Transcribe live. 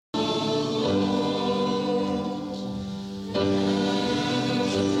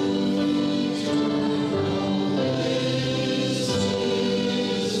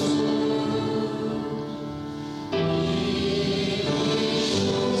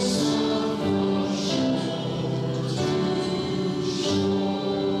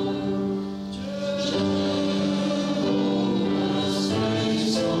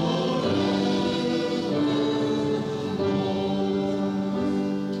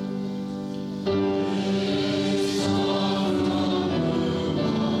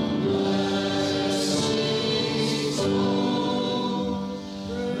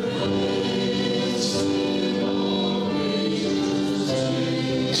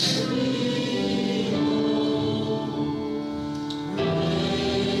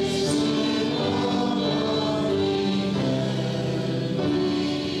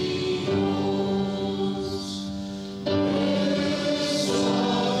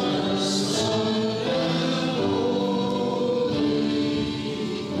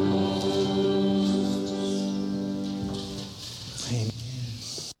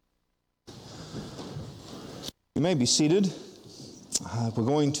You may be seated. We're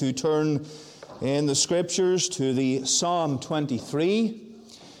going to turn in the Scriptures to the Psalm 23.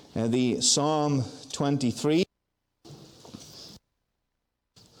 The Psalm 23.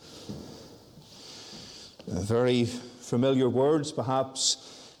 Very familiar words,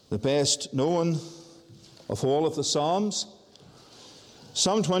 perhaps the best known of all of the Psalms.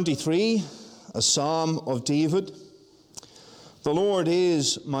 Psalm 23, a Psalm of David. The Lord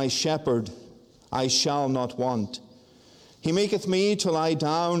is my shepherd, I shall not want. He maketh me to lie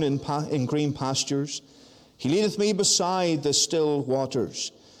down in green pastures. He leadeth me beside the still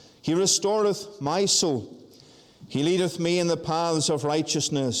waters. He restoreth my soul. He leadeth me in the paths of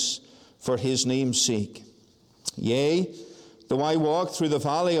righteousness for his name's sake. Yea, though I walk through the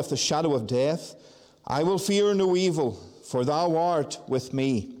valley of the shadow of death, I will fear no evil, for thou art with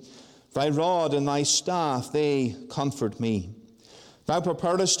me. Thy rod and thy staff, they comfort me. Thou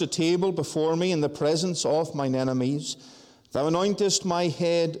preparest a table before me in the presence of mine enemies. Thou anointest my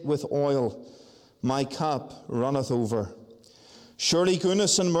head with oil. My cup runneth over. Surely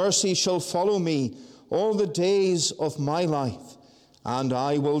goodness and mercy shall follow me all the days of my life, and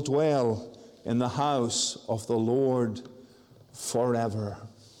I will dwell in the house of the Lord forever.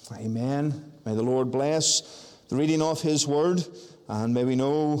 Amen. May the Lord bless the reading of his word, and may we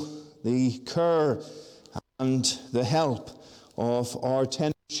know the care and the help of our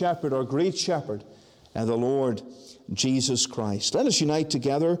tender shepherd, our great shepherd, and the Lord Jesus Christ. Let us unite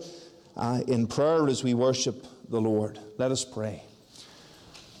together in prayer as we worship the Lord. Let us pray.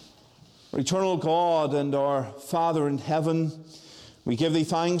 Our eternal God and our Father in heaven, we give thee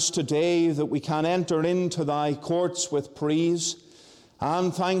thanks today that we can enter into thy courts with praise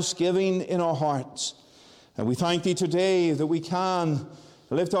and thanksgiving in our hearts. And we thank thee today that we can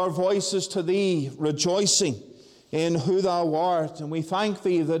lift our voices to thee, rejoicing in who thou art. And we thank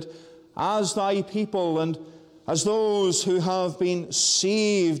thee that as thy people and as those who have been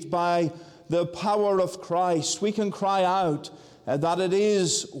saved by the power of Christ, we can cry out that it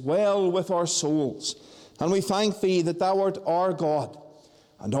is well with our souls. And we thank thee that thou art our God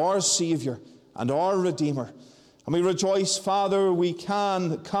and our Savior and our Redeemer. And we rejoice, Father, we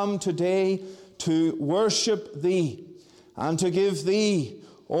can come today to worship thee and to give thee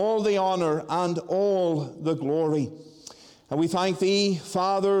all the honor and all the glory. And we thank thee,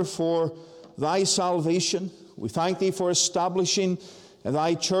 Father, for thy salvation. We thank thee for establishing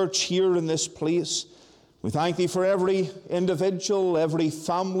thy church here in this place. We thank thee for every individual, every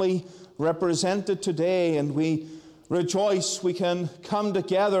family represented today, and we rejoice we can come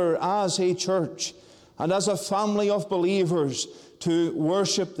together as a church and as a family of believers to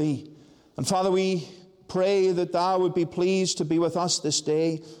worship thee. And Father, we pray that thou would be pleased to be with us this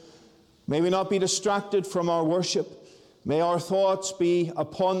day. May we not be distracted from our worship. May our thoughts be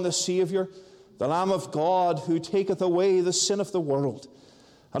upon the Savior, the Lamb of God, who taketh away the sin of the world.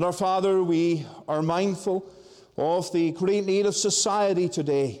 And our Father, we are mindful of the great need of society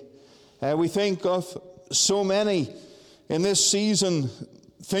today. We think of so many in this season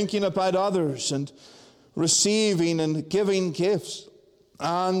thinking about others and receiving and giving gifts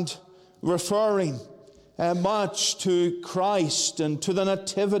and referring much to Christ and to the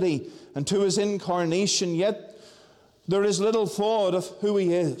Nativity and to his incarnation, yet there is little thought of who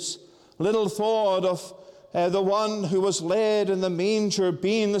he is, little thought of the one who was laid in the manger,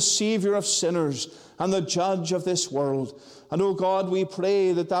 being the Savior of sinners and the judge of this world. And, oh God, we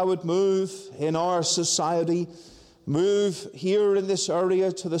pray that thou would move in our society, move here in this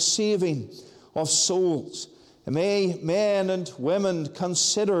area to the saving of souls. And may men and women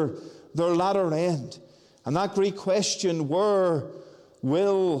consider their latter end. And that great question, where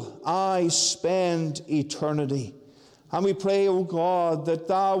will I spend eternity? And we pray, O God, that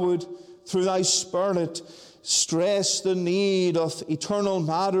thou would, through thy Spirit, stress the need of eternal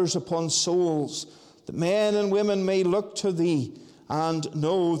matters upon souls, that men and women may look to thee and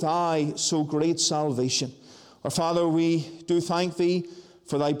know thy so great salvation. Our Father, we do thank thee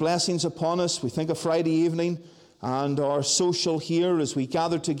for thy blessings upon us. We think of Friday evening and our social here as we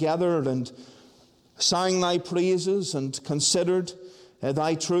gathered together and sang thy praises and considered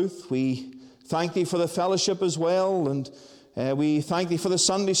thy truth. We thank thee for the fellowship as well, and we thank thee for the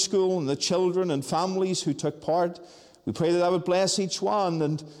Sunday school and the children and families who took part. We pray that thou would bless each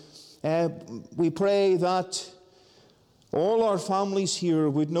one, and we pray that all our families here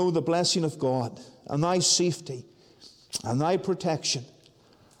would know the blessing of God and thy safety and thy protection,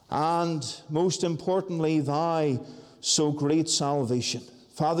 and most importantly, thy so great salvation.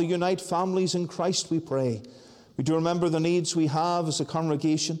 Father, unite families in Christ, we pray. We do remember the needs we have as a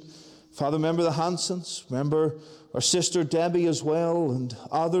congregation. Father, remember the Hansons, remember our sister Debbie as well, and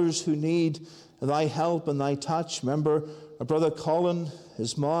others who need thy help and thy touch. Remember our brother Colin,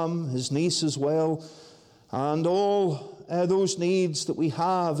 his mom, his niece as well, and all those needs that we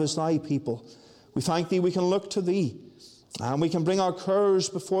have as thy people. We thank thee we can look to thee, and we can bring our cares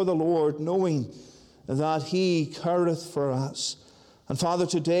before the Lord, knowing that he careth for us. And Father,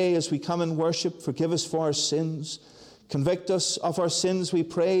 today as we come and worship, forgive us for our sins. Convict us of our sins, we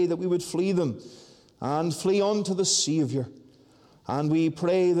pray, that we would flee them and flee on to the Saviour. And we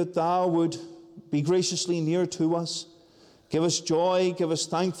pray that thou would be graciously near to us. Give us joy, give us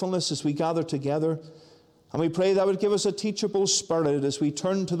thankfulness as we gather together. And we pray thou would give us a teachable spirit as we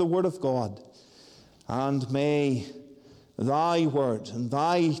turn to the Word of God. And may thy word and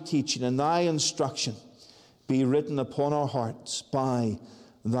thy teaching and thy instruction be written upon our hearts by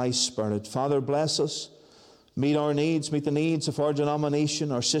thy Spirit. Father, bless us. Meet our needs, meet the needs of our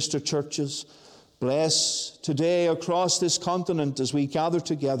denomination, our sister churches. Bless today across this continent as we gather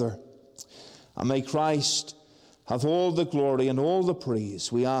together. And may Christ have all the glory and all the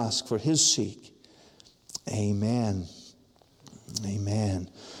praise we ask for his sake. Amen. Amen.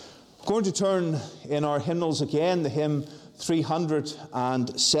 We're going to turn in our hymnals again, the hymn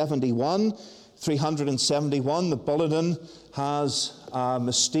 371. 371, the bulletin has a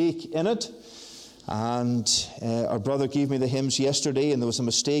mistake in it. And our brother gave me the hymns yesterday, and there was a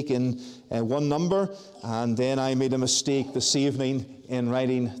mistake in one number. And then I made a mistake this evening in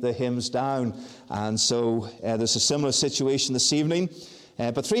writing the hymns down. And so there's a similar situation this evening.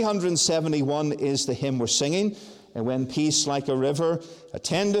 But 371 is the hymn we're singing. And when peace like a river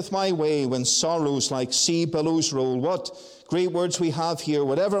attendeth my way, when sorrows like sea billows roll. What great words we have here.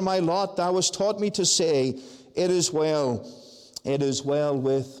 Whatever my lot thou hast taught me to say, it is well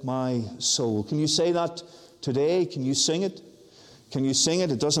with my soul. Can you say that today? Can you sing it? Can you sing it?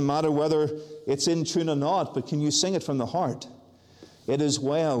 It doesn't matter whether it's in tune or not, but can you sing it from the heart? It is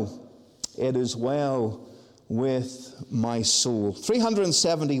well with my soul.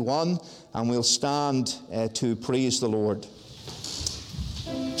 371, and we'll stand to praise the Lord.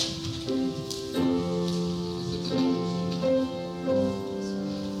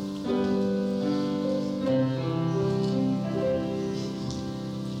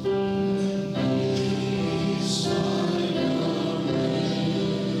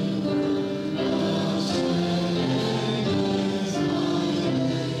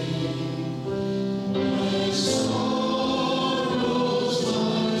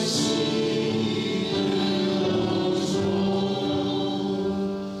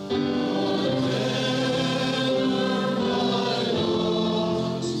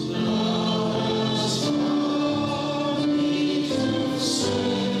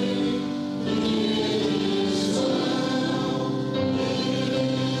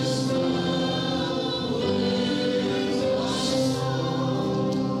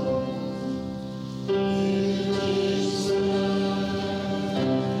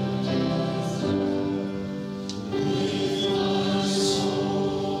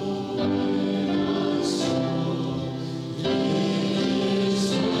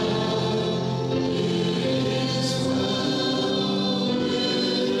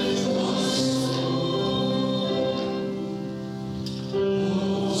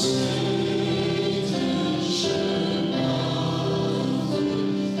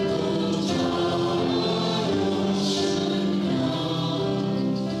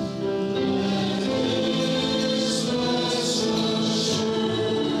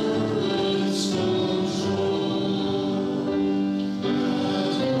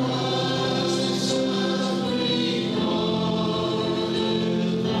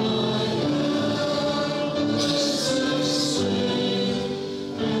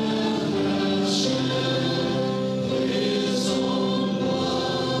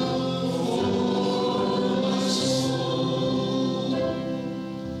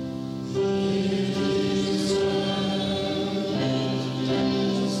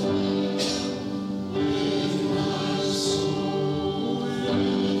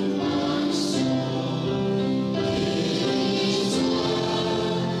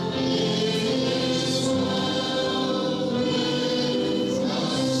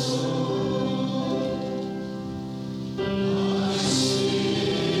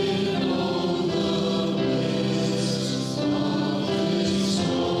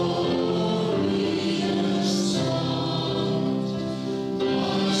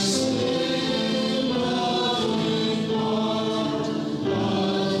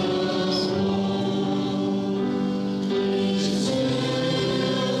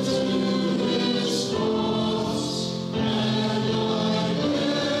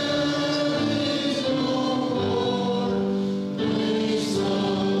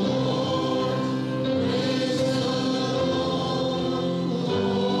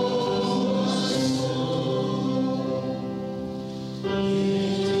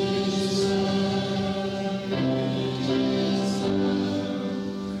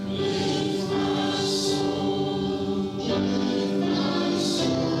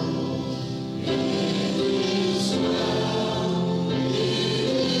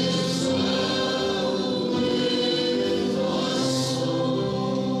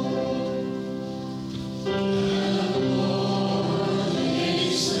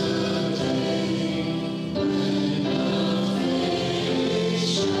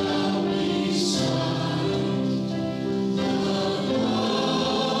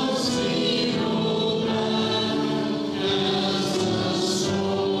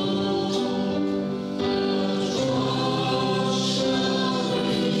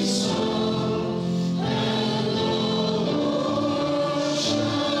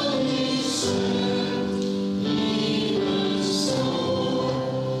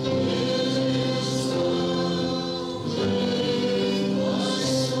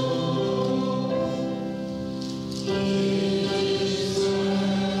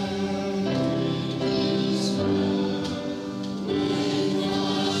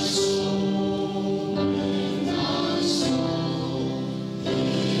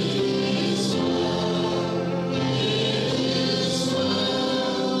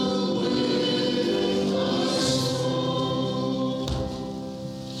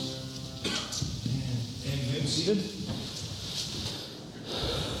 seated.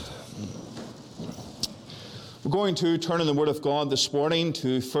 We're going to turn in the Word of God this morning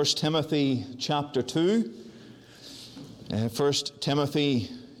to 1 Timothy chapter 2. 1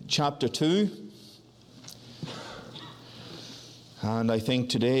 Timothy chapter 2. And I think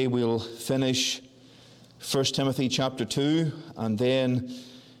today we'll finish 1 Timothy chapter 2, and then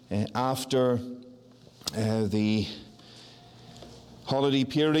after the holiday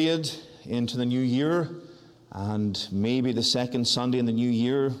period into the new year, and maybe the second Sunday in the new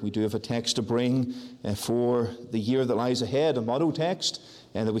year, we do have a text to bring for the year that lies ahead, a motto text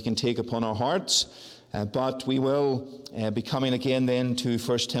that we can take upon our hearts. But we will be coming again then to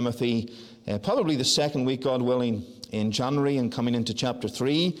 1 Timothy, probably the second week, God willing, in January, and coming into chapter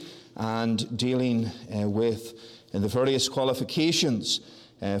 3 and dealing with the various qualifications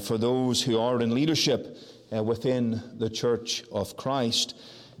for those who are in leadership within the Church of Christ.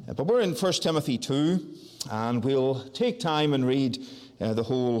 But we're in 1 Timothy 2, and we'll take time and read the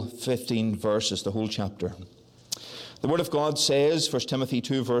whole 15 verses, the whole chapter. The Word of God says, 1 Timothy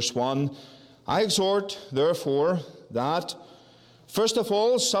 2, verse 1, I exhort, therefore, that first of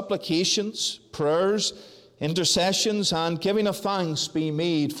all supplications, prayers, intercessions, and giving of thanks be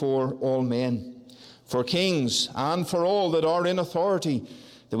made for all men, for kings, and for all that are in authority,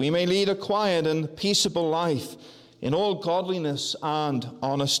 that we may lead a quiet and peaceable life in all godliness and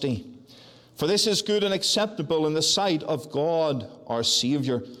honesty. For this is good and acceptable in the sight of God our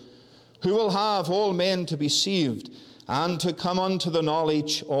Saviour, who will have all men to be saved and to come unto the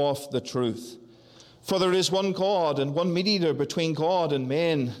knowledge of the truth. For there is one God and one mediator between God and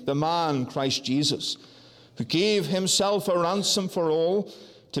men, the man Christ Jesus, who gave himself a ransom for all,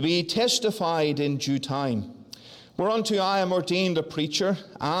 to be testified in due time. Whereunto I am ordained a preacher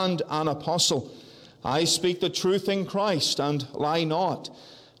and an apostle. I speak the truth in Christ, and lie not,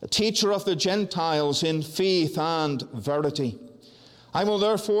 a teacher of the Gentiles in faith and verity. I will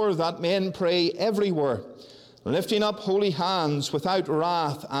therefore that men pray everywhere, lifting up holy hands without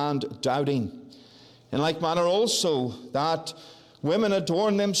wrath and doubting. In like manner also that women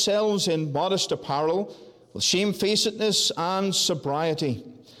adorn themselves in modest apparel, with shamefacedness and sobriety,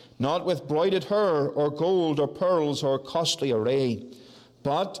 not with broided hair or gold or pearls or costly array,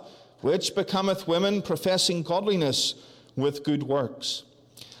 but which becometh women professing godliness with good works.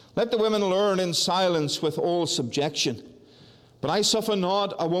 Let the women learn in silence with all subjection. But I suffer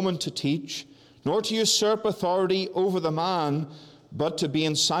not a woman to teach, nor to usurp authority over the man, but to be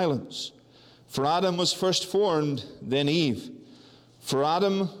in silence. For Adam was first formed, then Eve.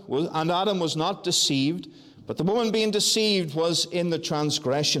 Adam was not deceived, but the woman being deceived was in the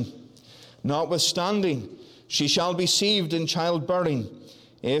transgression. Notwithstanding, she shall be saved in childbearing,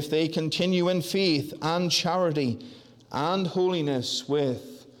 if they continue in faith and charity and holiness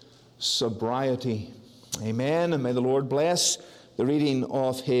with sobriety. Amen. And may the Lord bless the reading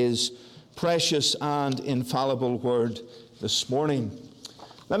of his precious and infallible word this morning.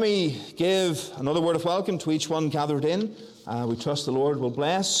 Let me give another word of welcome to each one gathered in. We trust the Lord will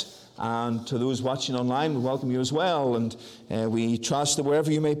bless. And to those watching online, we welcome you as well. And we trust that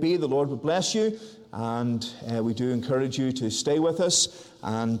wherever you may be, the Lord will bless you. And we do encourage you to stay with us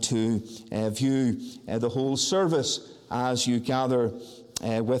and to view the whole service as you gather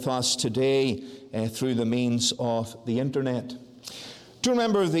with us today through the means of the internet. Do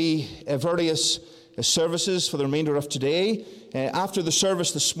remember the various services for the remainder of today. After the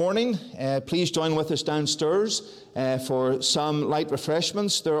service this morning, please join with us downstairs for some light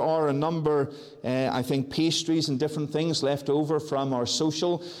refreshments. There are a number, I think, pastries and different things left over from our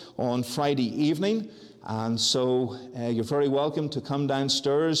social on Friday evening. And so you're very welcome to come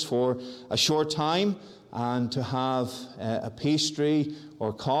downstairs for a short time and to have a pastry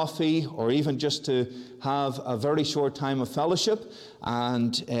or coffee, or even just to have a very short time of fellowship,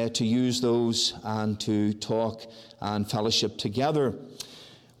 and to use those and to talk and fellowship together.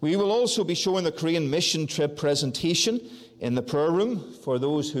 We will also be showing the Korean mission trip presentation in the prayer room for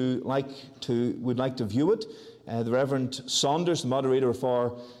those who would like to view it. The Reverend Saunders, the moderator of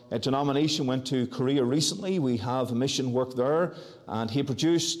our denomination, went to Korea recently. We have a mission work there, and he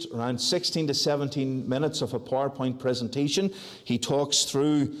produced around 16 to 17 minutes of a PowerPoint presentation. He talks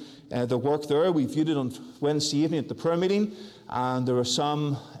through the work there. We viewed it on Wednesday evening at the prayer meeting, and there were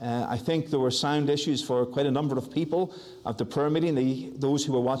I think there were sound issues for quite a number of people at the prayer meeting, those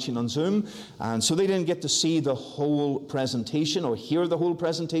who were watching on Zoom, and so they didn't get to see the whole presentation or hear the whole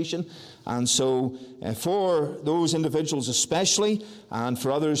presentation. And so for those individuals especially, and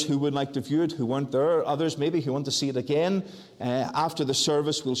for others who would like to view it who weren't there, others maybe who want to see it again, after the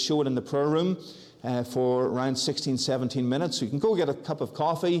service we'll show it in the prayer room. for around 16, 17 minutes. So you can go get a cup of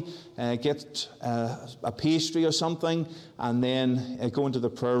coffee, get a pastry or something, and then go into the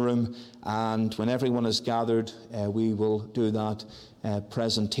prayer room. And when everyone is gathered, we will do that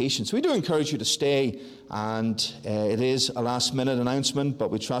presentation. So we do encourage you to stay, and it is a last-minute announcement,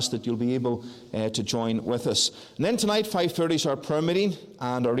 but we trust that you'll be able to join with us. And then tonight, 5:30 is our prayer meeting,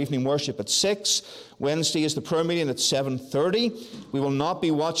 and our evening worship at 6. Wednesday is the prayer meeting at 7:30. We will not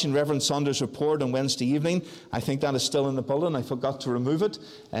be watching Reverend Saunders' report on Wednesday evening. I think that is still in the bulletin. I forgot to remove it.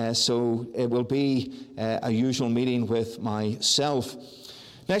 So it will be a usual meeting with myself.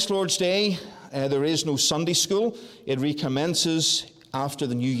 Next Lord's Day, there is no Sunday school. It recommences after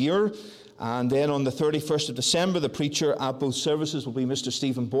the new year. And then on the 31st of December, the preacher at both services will be Mr.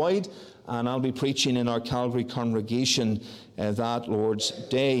 Stephen Boyd, and I'll be preaching in our Calvary congregation that Lord's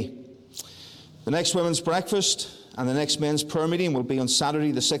Day. The next women's breakfast and the next men's prayer meeting will be on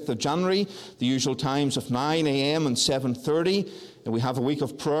Saturday, the 6th of January, the usual times of 9 a.m. and 7:30. And we have a week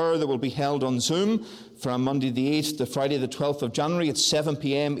of prayer that will be held on Zoom from Monday the 8th to Friday the 12th of January at 7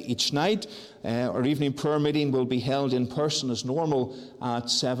 p.m. each night. Our evening prayer meeting will be held in person as normal at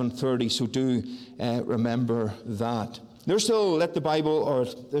 7:30, so do remember that. There's still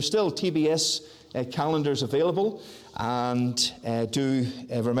there's still TBS calendars available, and do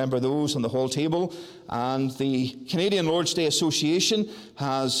remember those on the hall table. And the Canadian Lord's Day Association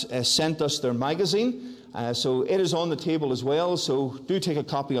has sent us their magazine. So it is on the table as well, so do take a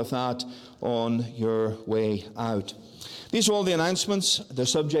copy of that on your way out. These are all the announcements. They're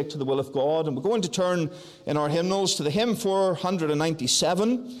subject to the will of God, and we're going to turn in our hymnals to the hymn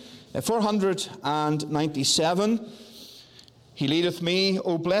 497. 497, He leadeth me,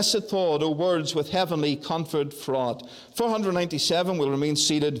 O blessed thought, O words with heavenly comfort fraught. 497 will remain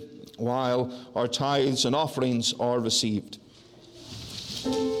seated while our tithes and offerings are received.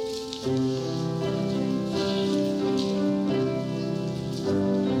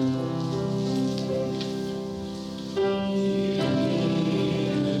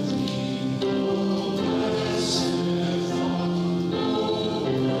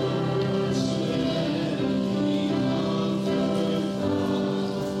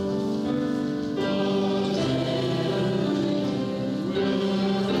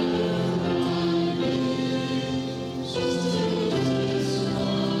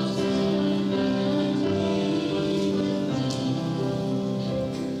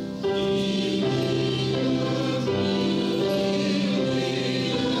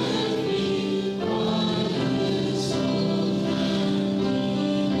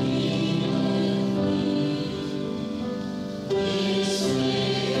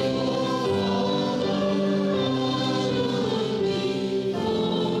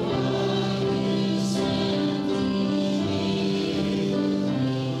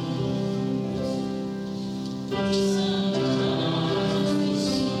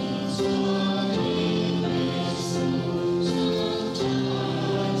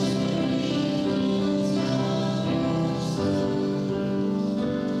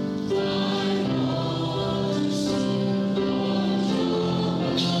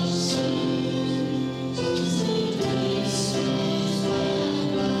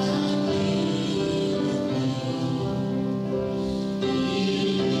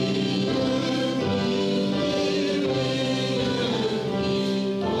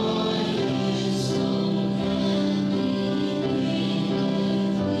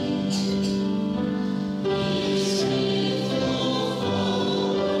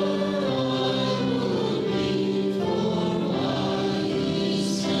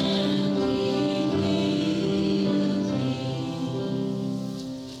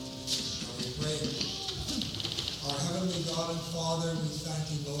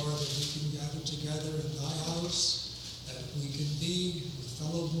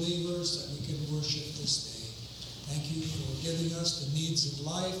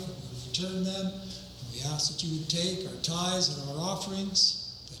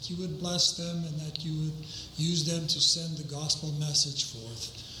 That you would bless them and that you would use them to send the gospel message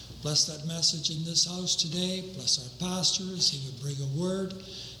forth. Bless that message in this house today. Bless our pastors. He would bring a word.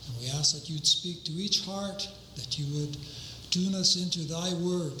 And we ask that you'd speak to each heart, that you would tune us into thy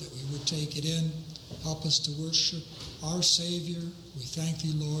word, that we would take it in. Help us to worship our Savior. We thank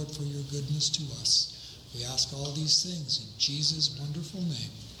thee, Lord, for your goodness to us. We ask all these things in Jesus' wonderful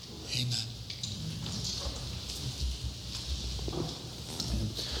name. Amen.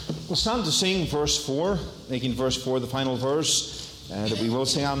 We'll stand to sing verse 4, making verse 4 the final verse, that we will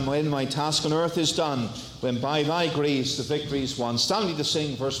sing, "And when my task on earth is done, when by thy grace the victory is won." Standing to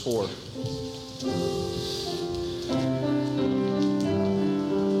sing verse 4.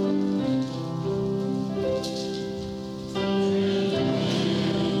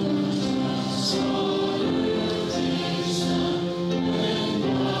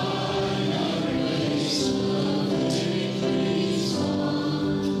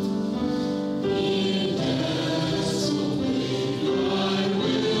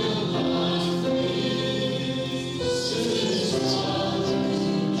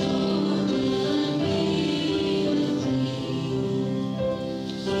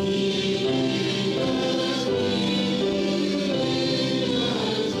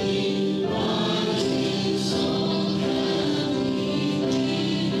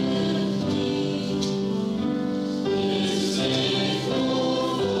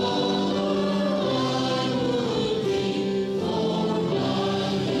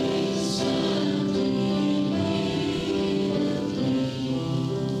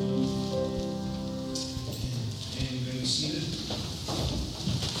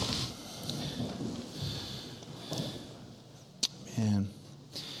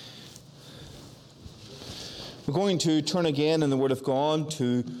 We're going to turn again in the Word of God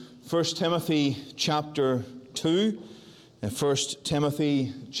to 1 Timothy chapter 2. 1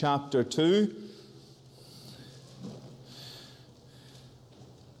 Timothy chapter 2.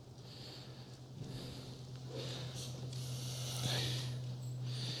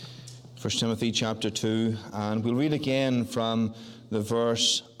 First Timothy chapter 2, and we'll read again from the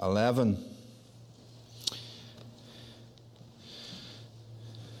verse 11.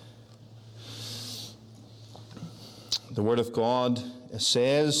 The Word of God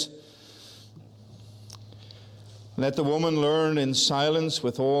says, "Let the woman learn in silence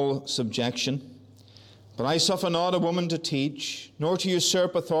with all subjection. But I suffer not a woman to teach, nor to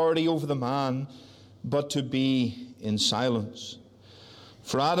usurp authority over the man, but to be in silence.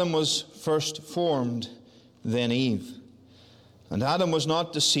 For Adam was first formed, then Eve. And Adam was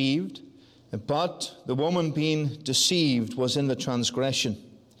not deceived, but the woman being deceived was in the transgression.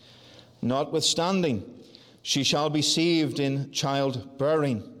 Notwithstanding, she shall be saved in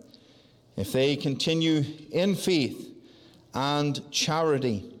childbearing, if they continue in faith and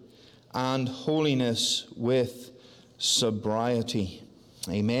charity and holiness with sobriety."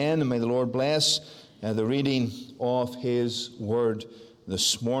 Amen. And may the Lord bless the reading of His Word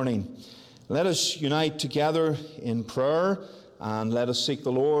this morning. Let us unite together in prayer, and let us seek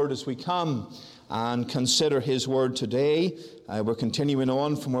the Lord as we come and consider His Word today. We're continuing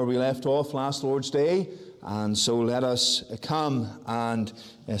on from where we left off last Lord's Day, and so let us come and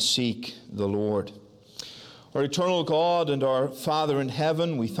seek the Lord. Our eternal God and our Father in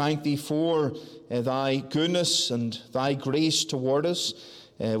heaven, we thank Thee for Thy goodness and Thy grace toward us.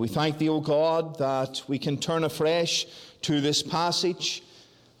 We thank Thee, O God, that we can turn afresh to this passage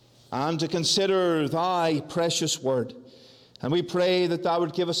and to consider Thy precious Word. And we pray that Thou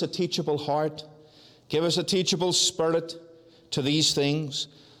would give us a teachable heart, give us a teachable spirit to these things,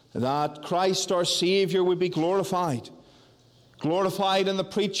 that Christ our Savior would be glorified in the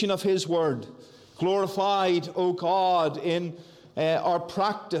preaching of His Word, glorified, O God, in our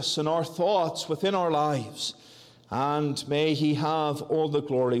practice and our thoughts within our lives. And may He have all the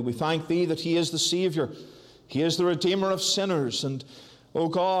glory. We thank Thee that He is the Savior. He is the Redeemer of sinners. And, O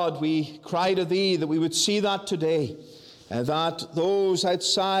God, we cry to Thee that we would see that today, that those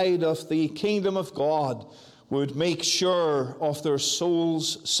outside of the kingdom of God would make sure of their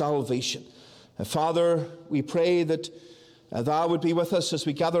soul's salvation. Father, we pray that Thou would be with us as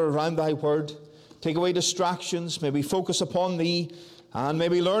we gather around Thy Word. Take away distractions. May we focus upon Thee, and may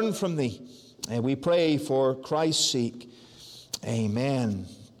we learn from Thee. And we pray for Christ's sake. Amen.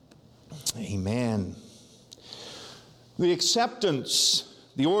 Amen. The acceptance,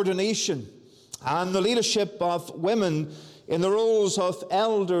 the ordination, and the leadership of women in the roles of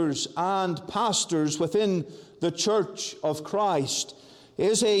elders and pastors within the Church of Christ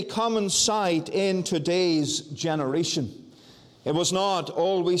is a common sight in today's generation. It was not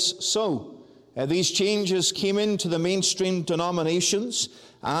always so. These changes came into the mainstream denominations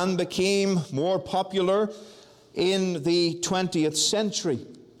and became more popular in the 20th century.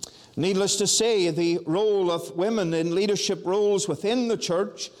 Needless to say, the role of women in leadership roles within the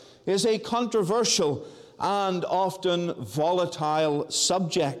church is a controversial and often volatile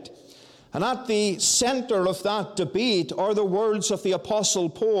subject. And at the center of that debate are the words of the Apostle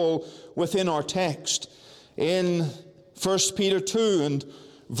Paul within our text. In 1 Peter 2 and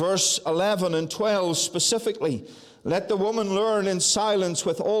verse 11 and 12 specifically, "Let the woman learn in silence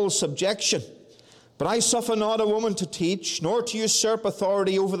with all subjection. But I suffer not a woman to teach, nor to usurp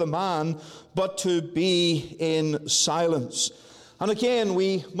authority over the man, but to be in silence." And again,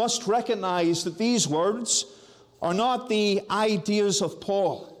 we must recognize that these words are not the ideas of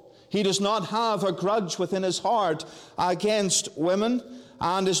Paul. He does not have a grudge within his heart against women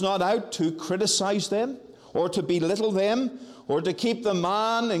and is not out to criticize them or to belittle them or to keep the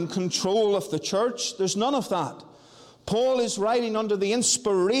man in control of the church. There's none of that. Paul is writing under the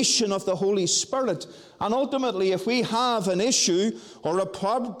inspiration of the Holy Spirit. And ultimately, if we have an issue or a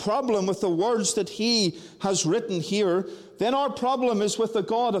problem with the words that he has written here, then our problem is with the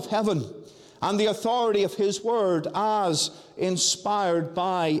God of heaven and the authority of His Word as inspired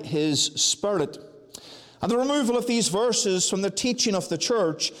by His Spirit. And the removal of these verses from the teaching of the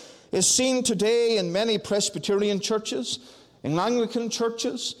church is seen today in many Presbyterian churches, in Anglican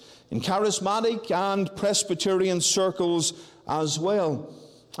churches, in charismatic and Presbyterian circles as well.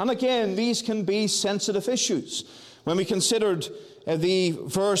 And again, these can be sensitive issues. When we considered the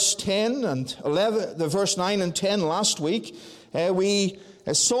verse 10 and 11, the verse 9 and 10 last week, we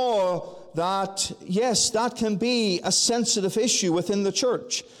saw that, yes, that can be a sensitive issue within the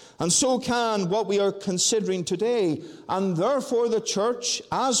church. And so can what we are considering today. And therefore the church,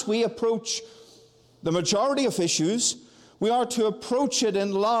 as we approach the majority of issues, we are to approach it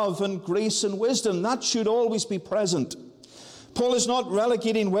in love and grace and wisdom. That should always be present. Paul is not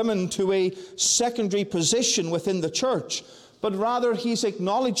relegating women to a secondary position within the church, but rather he's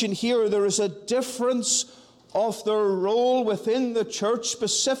acknowledging here there is a difference of their role within the church,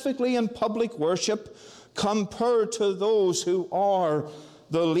 specifically in public worship, compared to those who are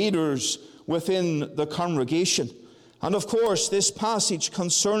the leaders within the congregation. And of course, this passage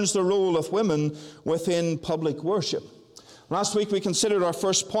concerns the role of women within public worship. Last week we considered our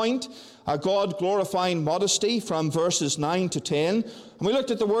first point, a God-glorifying modesty, from verses 9 to 10. And we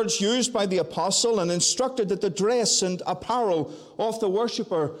looked at the words used by the apostle and instructed that the dress and apparel of the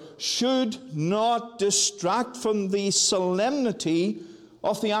worshipper should not distract from the solemnity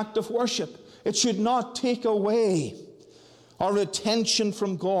of the act of worship. It should not take away our attention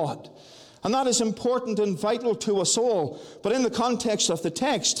from God. And that is important and vital to us all, but in the context of the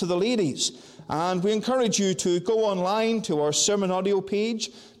text, to the ladies. And we encourage you to go online to our sermon audio page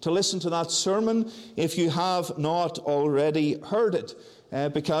to listen to that sermon if you have not already heard it.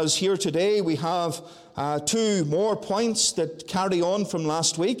 Because here today we have two more points that carry on from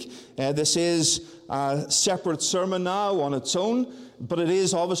last week. This is a separate sermon now on its own, but it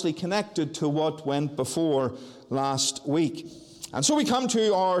is obviously connected to what went before last week. And so we come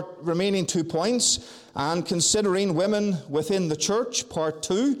to our remaining 2 points, and considering women within the church, part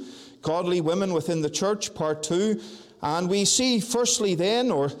 2, godly women within the church, part 2. And we see firstly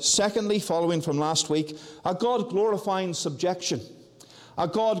then, or secondly, following from last week, a God-glorifying subjection. A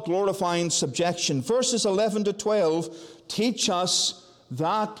God-glorifying subjection. Verses 11 to 12 teach us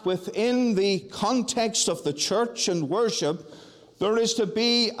that within the context of the church and worship, there is to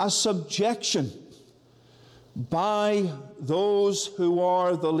be a subjection by those who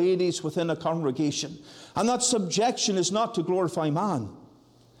are the ladies within a congregation. And that subjection is not to glorify man.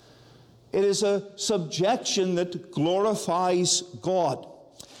 It is a subjection that glorifies God.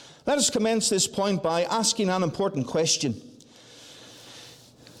 Let us commence this point by asking an important question.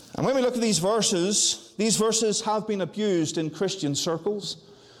 And when we look at these verses have been abused in Christian circles.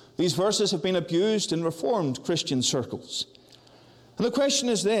 These verses have been abused in Reformed Christian circles. And the question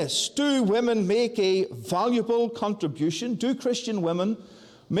is this: do women make a valuable contribution? Do Christian women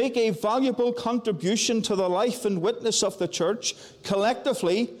make a valuable contribution to the life and witness of the church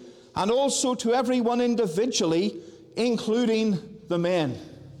collectively, and also to everyone individually, including the men?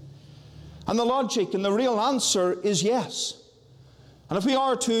 And the logic and the real answer is yes. And if we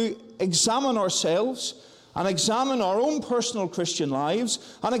are to examine ourselves and examine our own personal Christian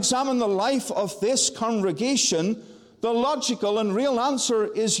lives and examine the life of this congregation, the logical and real answer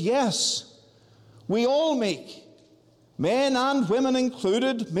is yes. We all make, men and women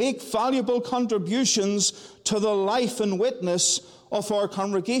included, make valuable contributions to the life and witness of our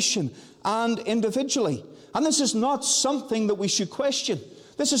congregation and individually. And this is not something that we should question.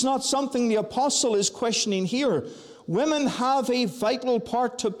 This is not something the apostle is questioning here. Women have a vital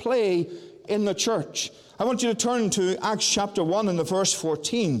part to play in the church. I want you to turn to Acts chapter 1 and the verse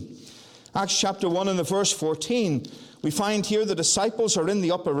 14. Acts chapter 1 and the verse 14. We find here the disciples are in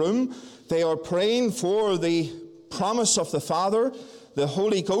the upper room. They are praying for the promise of the Father, the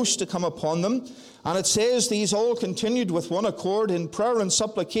Holy Ghost to come upon them. And it says, these all continued with one accord in prayer and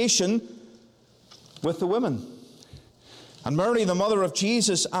supplication with the women, and Mary, the mother of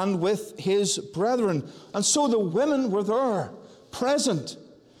Jesus, and with his brethren. And so the women were there, present,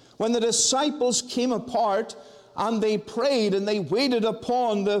 when the disciples came apart and they prayed and they waited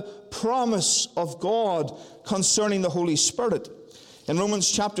upon the promise of God concerning the Holy Spirit. In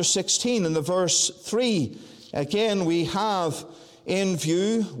Romans chapter 16 and the verse 3, again we have in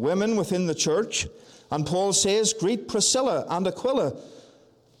view women within the church. And Paul says, greet Priscilla and Aquila,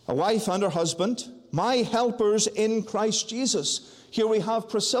 a wife and her husband, my helpers in Christ Jesus. Here we have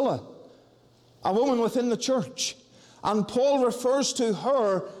Priscilla, a woman within the church. And Paul refers to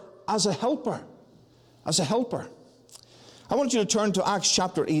her as a helper. As a helper. I want you to turn to Acts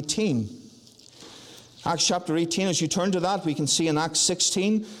chapter 18. Acts chapter 18, as you turn to that, we can see in Acts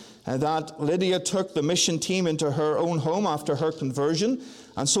 16 that Lydia took the mission team into her own home after her conversion.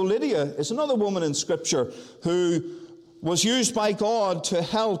 And so Lydia is another woman in Scripture who was used by God to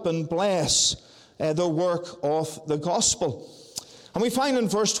help and bless the work of the gospel. And we find in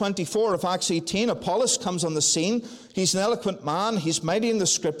verse 24 of Acts 18, Apollos comes on the scene. He's an eloquent man. He's mighty in the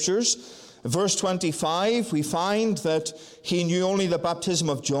Scriptures. Verse 25, we find that he knew only the baptism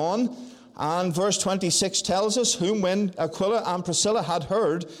of John. And verse 26 tells us, whom when Aquila and Priscilla had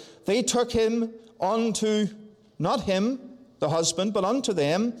heard, they took him unto, not him, the husband, but unto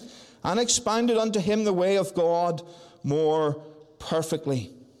them, and expounded unto him the way of God more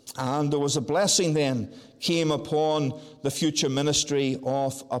perfectly. And there was a blessing then came upon the future ministry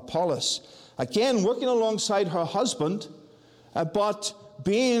of Apollos. Again, working alongside her husband, but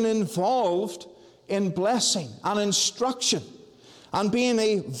being involved in blessing and instruction and being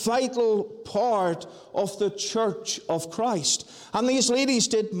a vital part of the church of Christ. And these ladies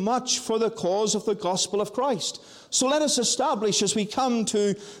did much for the cause of the gospel of Christ. So let us establish, as we come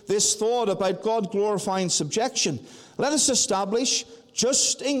to this thought about God glorifying subjection, let us establish,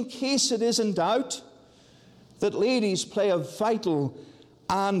 just in case it is in doubt, that ladies play a vital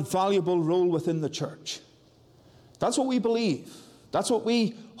and valuable role within the church. That's what we believe. That's what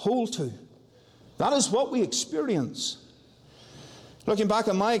we hold to. That is what we experience. Looking back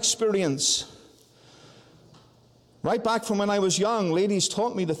at my experience, right back from when I was young, ladies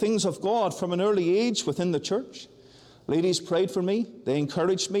taught me the things of God from an early age within the church. Ladies prayed for me. They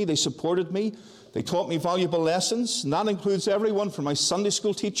encouraged me. They supported me. They taught me valuable lessons. And that includes everyone from my Sunday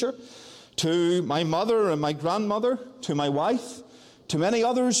school teacher to my mother and my grandmother, to my wife, to many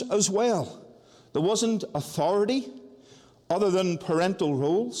others as well. There wasn't authority other than parental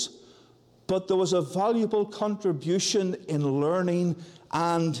roles, but there was a valuable contribution in learning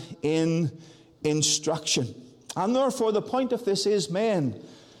and in instruction. And therefore, the point of this is, men,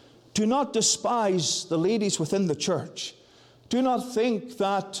 do not despise the ladies within the church. Do not think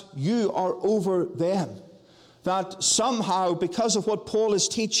that you are over them, that somehow, because of what Paul is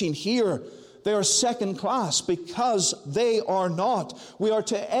teaching here, they are second class, because they are not. We are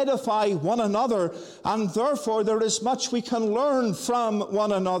to edify one another, and therefore there is much we can learn from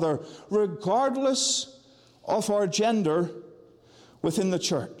one another, regardless of our gender within the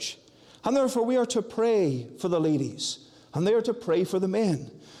church. And therefore we are to pray for the ladies, and they are to pray for the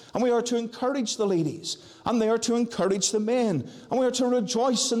men. And we are to encourage the ladies, and they are to encourage the men. And we are to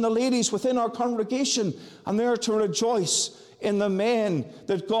rejoice in the ladies within our congregation, and they are to rejoice in the men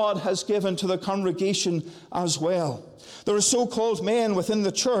that God has given to the congregation as well. There are so-called men within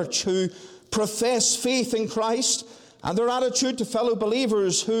the church who profess faith in Christ, and their attitude to fellow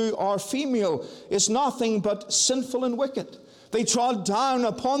believers who are female is nothing but sinful and wicked. They trod down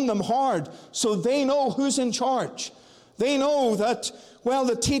upon them hard, so they know who's in charge. They know that, well,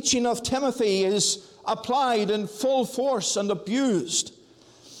 the teaching of Timothy is applied in full force and abused.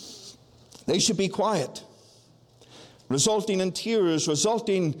 They should be quiet, resulting in tears,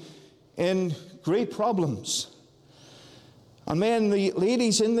 resulting in great problems. And men, the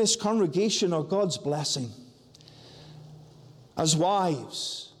ladies in this congregation are God's blessing. As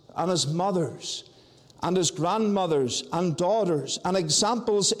wives, and as mothers, and as grandmothers, and daughters, and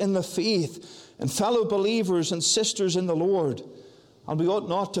examples in the faith, and fellow believers and sisters in the Lord. And we ought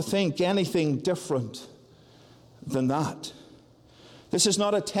not to think anything different than that. This is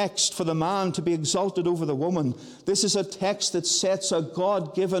not a text for the man to be exalted over the woman. This is a text that sets a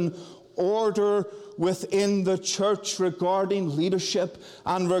God-given order within the church regarding leadership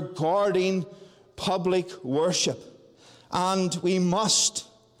and regarding public worship. And we must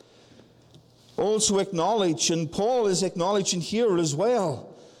also acknowledge, and Paul is acknowledging here as well,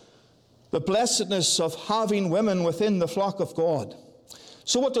 the blessedness of having women within the flock of God.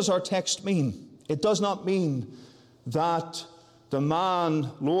 So what does our text mean? It does not mean that the man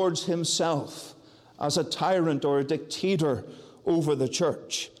lords himself as a tyrant or a dictator over the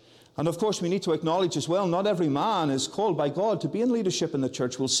church. And of course we need to acknowledge as well, not every man is called by God to be in leadership in the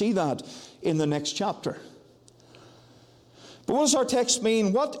church. We'll see that in the next chapter. But what does our text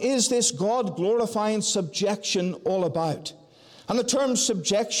mean? What is this God-glorifying subjection all about? And the term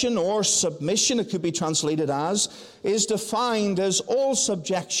subjection or submission, it could be translated as, is defined as all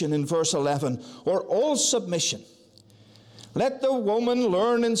subjection in verse 11, or all submission. Let the woman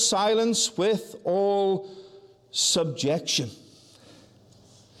learn in silence with all subjection.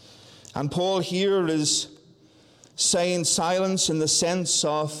 And Paul here is saying silence in the sense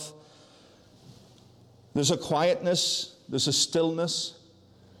of there's a quietness, there's a stillness.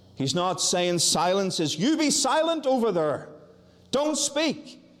 He's not saying silence is, you be silent over there. Don't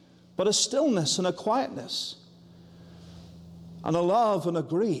speak, but a stillness and a quietness and a love and a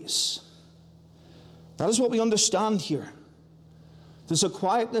grace. That is what we understand here. There's a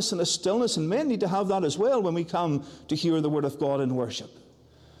quietness and a stillness, and men need to have that as well when we come to hear the word of God in worship.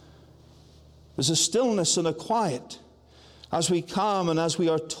 There's a stillness and a quiet as we come and as we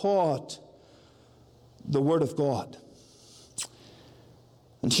are taught the word of God.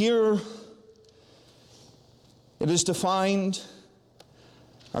 And here it is defined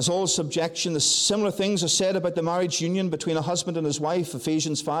as all subjection. The similar things are said about the marriage union between a husband and his wife,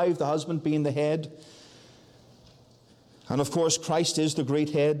 Ephesians 5, the husband being the head. And of course, Christ is the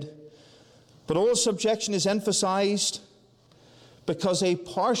great head. But all subjection is emphasized because a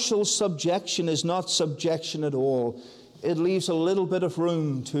partial subjection is not subjection at all. It leaves a little bit of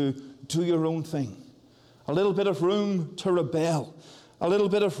room to do your own thing, a little bit of room to rebel, a little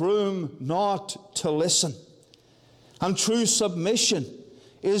bit of room not to listen. And true submission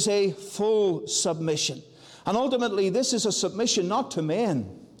is a full submission. And ultimately, this is a submission not to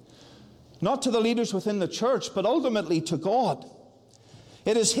men, not to the leaders within the church, but ultimately to God.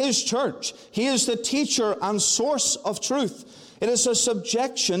 It is His church. He is the teacher and source of truth. It is a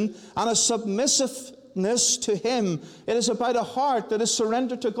subjection and a submissiveness to Him. It is about a heart that is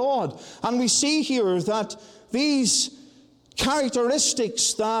surrendered to God. And we see here that these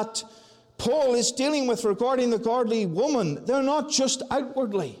characteristics that Paul is dealing with regarding the godly woman, they're not just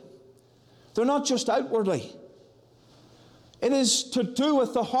outwardly. They're not just outwardly. It is to do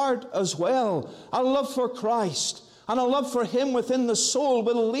with the heart as well. A love for Christ and a love for Him within the soul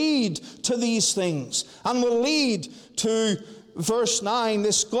will lead to these things and will lead to verse 9,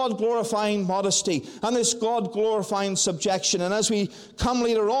 this God-glorifying modesty and this God-glorifying subjection. And as we come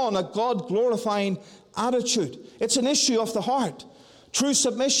later on, a God-glorifying attitude. It's an issue of the heart. True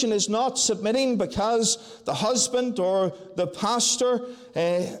submission is not submitting because the husband or the pastor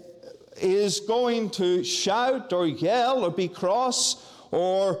is going to shout or yell or be cross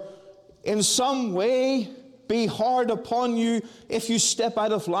or in some way be hard upon you if you step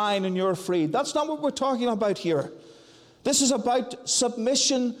out of line and you're afraid. That's not what we're talking about here. This is about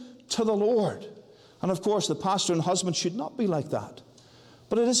submission to the Lord. And of course, the pastor and husband should not be like that.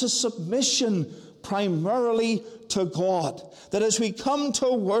 But it is a submission primarily to God. That as we come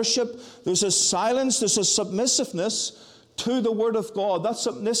to worship, there's a silence, there's a submissiveness to the Word of God. That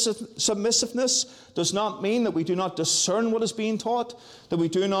submissiveness does not mean that we do not discern what is being taught, that we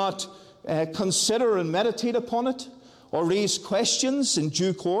do not consider and meditate upon it, or raise questions in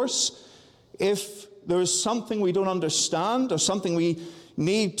due course. If there is something we don't understand or something we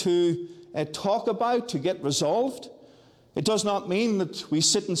need to talk about to get resolved, it does not mean that we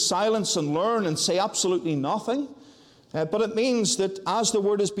sit in silence and learn and say absolutely nothing, but it means that as the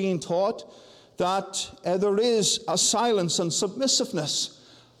Word is being taught, that there is a silence and submissiveness,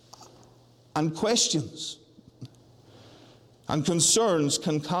 and questions and concerns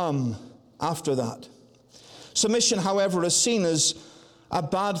can come after that. Submission, however, is seen as a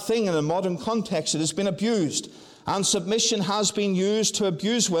bad thing in a modern context. It has been abused. And submission has been used to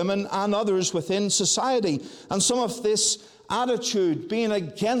abuse women and others within society. And some of this attitude, being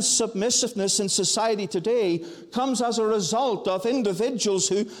against submissiveness in society today, comes as a result of individuals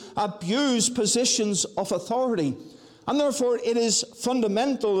who abuse positions of authority. And therefore, it is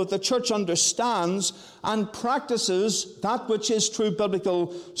fundamental that the church understands and practices that which is true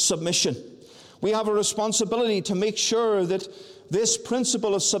biblical submission. We have a responsibility to make sure that this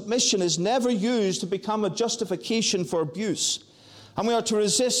principle of submission is never used to become a justification for abuse. And we are to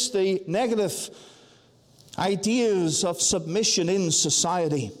resist the negative ideas of submission in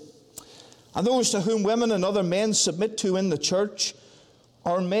society. And those to whom women and other men submit to in the church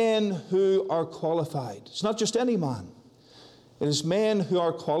are men who are qualified. It's not just any man. It is men who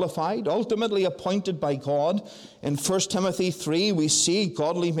are qualified, ultimately appointed by God. In 1 Timothy 3, we see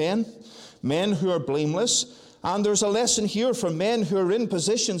godly men, men who are blameless. And there's a lesson here for men who are in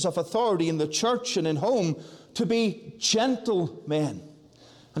positions of authority in the church and in home to be gentle men,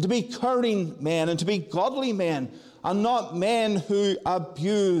 and to be caring men, and to be godly men, and not men who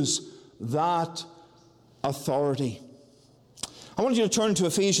abuse that authority. I want you to turn to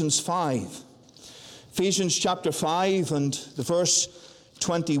Ephesians 5. Ephesians chapter 5 and the verse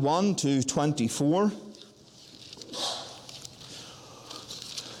 21 to 24.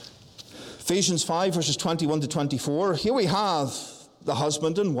 Ephesians 5 verses 21 to 24. Here we have the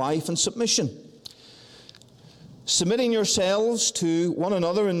husband and wife in submission. Submitting yourselves to one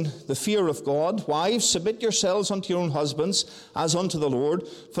another in the fear of God. Wives, submit yourselves unto your own husbands as unto the Lord.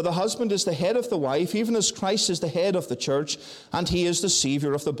 For the husband is the head of the wife, even as Christ is the head of the church, and he is the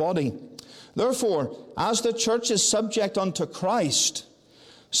Savior of the body. Therefore, as the church is subject unto Christ,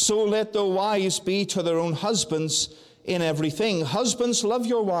 so let the wives be to their own husbands in everything. Husbands, love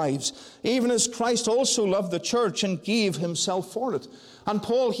your wives, even as Christ also loved the church and gave himself for it. And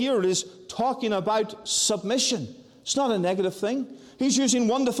Paul here is talking about submission. It's not a negative thing. He's using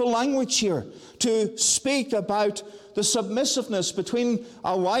wonderful language here to speak about the submissiveness between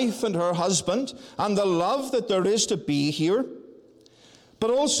a wife and her husband and the love that there is to be here. But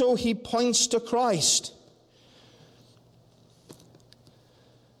also he points to Christ.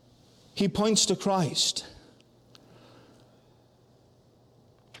 He points to Christ.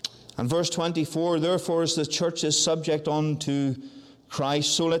 And verse 24, therefore as the church is subject unto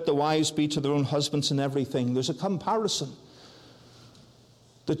Christ, so let the wives be to their own husbands in everything. There's a comparison.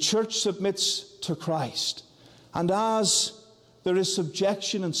 the church submits to Christ. And as there is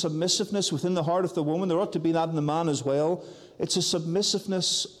subjection and submissiveness within the heart of the woman, there ought to be that in the man as well. It's a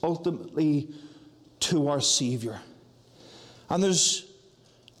submissiveness ultimately to our Savior. And there's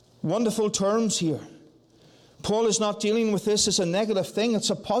wonderful terms here. Paul is not dealing with this as a negative thing,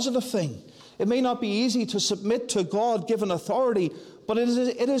 it's a positive thing. It may not be easy to submit to God-given authority, but it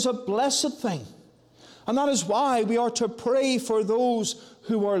is a blessed thing. And that is why we are to pray for those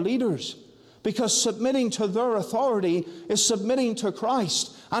who are leaders, because submitting to their authority is submitting to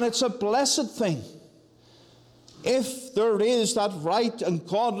Christ, and it's a blessed thing. If there is that right and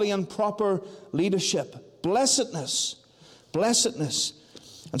godly and proper leadership, blessedness.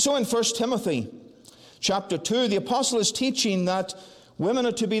 And so in 1 Timothy chapter 2, the apostle is teaching that women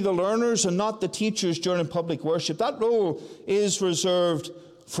are to be the learners and not the teachers during public worship. That role is reserved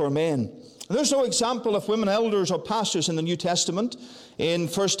for men. And there's no example of women elders or pastors in the New Testament. In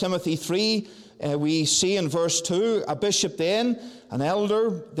 1 Timothy 3, we see in verse 2, a bishop then, an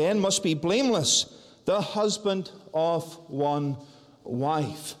elder then must be blameless, the husband of one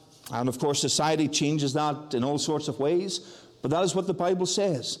wife. And of course, society changes that in all sorts of ways, but that is what the Bible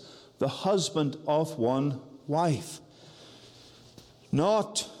says, the husband of one wife.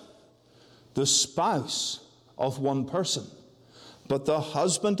 Not the spouse of one person, but the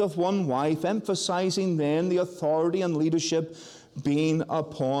husband of one wife, emphasizing then the authority and leadership being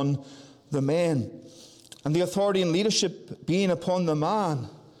upon the men. And the authority and leadership being upon the man,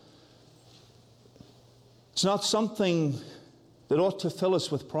 it's not something that ought to fill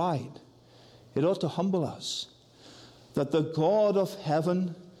us with pride. It ought to humble us. That the God of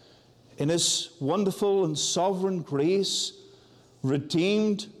heaven, in His wonderful and sovereign grace,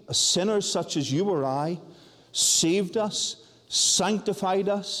 redeemed a sinner such as you or I, saved us, sanctified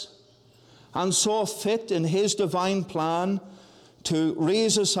us, and saw fit in His divine plan to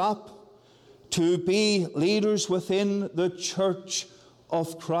raise us up to be leaders within the church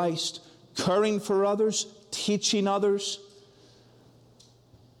of Christ, caring for others, teaching others,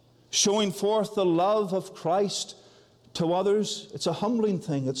 showing forth the love of Christ to others. It's a humbling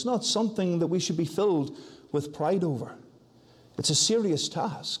thing. It's not something that we should be filled with pride over. It's a serious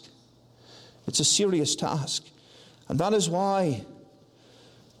task. It's a serious task. And that is why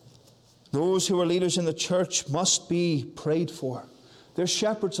those who are leaders in the church must be prayed for. They're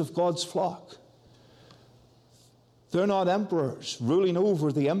shepherds of God's flock. They're not emperors ruling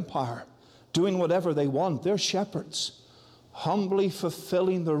over the empire, doing whatever they want. They're shepherds, humbly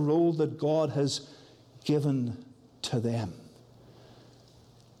fulfilling the role that God has given to them.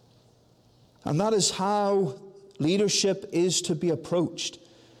 And that is how leadership is to be approached.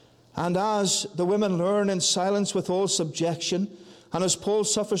 And as the women learn in silence with all subjection, and as Paul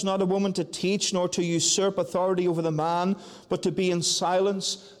suffers not a woman to teach nor to usurp authority over the man, but to be in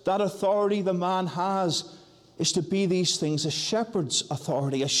silence, that authority the man has is to be these things: a shepherd's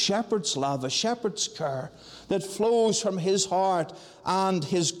authority, a shepherd's love, a shepherd's care that flows from his heart and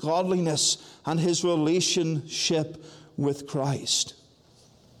his godliness and his relationship with Christ.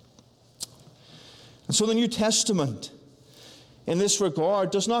 And so the New Testament, in this regard,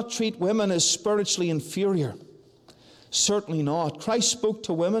 does not treat women as spiritually inferior. Certainly not. Christ spoke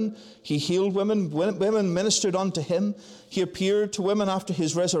to women. He healed women. Women ministered unto Him. He appeared to women after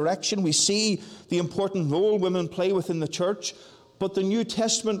His resurrection. We see the important role women play within the church. But the New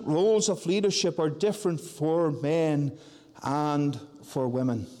Testament roles of leadership are different for men and for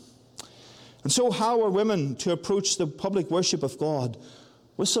women. And so how are women to approach the public worship of God?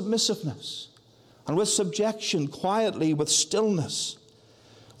 With submissiveness and with subjection, quietly, with stillness.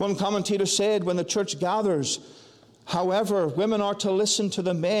 One commentator said, when the church gathers, however, women are to listen to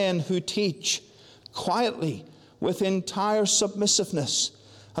the men who teach quietly, with entire submissiveness.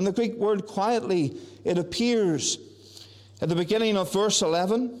 And the Greek word quietly, it appears at the beginning of verse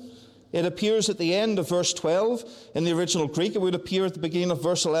 11. It appears at the end of verse 12. In the original Greek, it would appear at the beginning of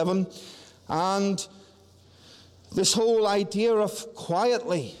verse 11. And this whole idea of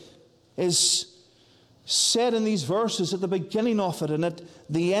quietly is said in these verses at the beginning of it and at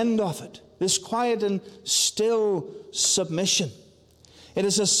the end of it. This quiet and still submission. It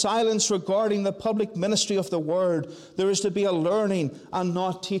is a silence regarding the public ministry of the Word. There is to be a learning and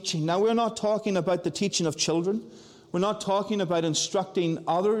not teaching. Now, we're not talking about the teaching of children. We're not talking about instructing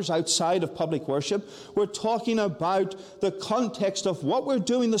others outside of public worship. We're talking about the context of what we're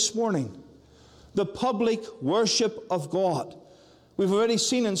doing this morning. The public worship of God. We've already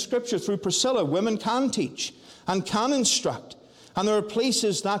seen in Scripture through Priscilla, women can teach and can instruct. And there are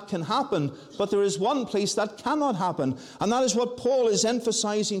places that can happen, but there is one place that cannot happen. And that is what Paul is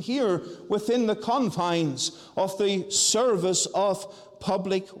emphasizing here within the confines of the service of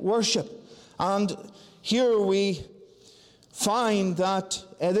public worship. And here we find that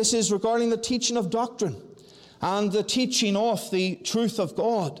this is regarding the teaching of doctrine and the teaching of the truth of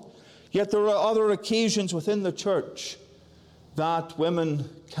God. Yet there are other occasions within the church that women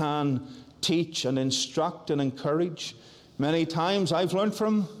can teach and instruct and encourage. Many times I've learned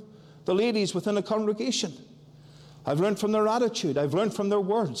from the ladies within a congregation. I've learned from their attitude. I've learned from their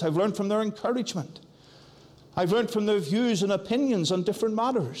words. I've learned from their encouragement. I've learned from their views and opinions on different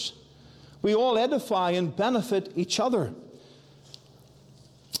matters. We all edify and benefit each other.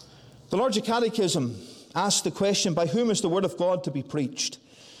 The Lord's Catechism asks the question, by whom is the Word of God to be preached?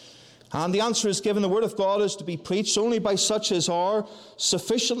 And the answer is given, the Word of God is to be preached only by such as are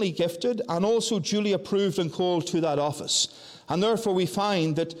sufficiently gifted and also duly approved and called to that office. And therefore we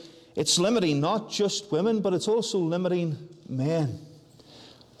find that it's limiting not just women, but it's also limiting men.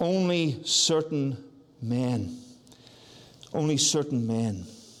 Only certain men. Only certain men.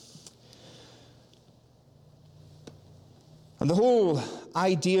 And the whole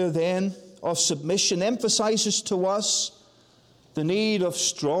idea then of submission emphasizes to us the need of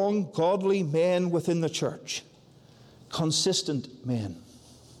strong, godly men within the church. Consistent men.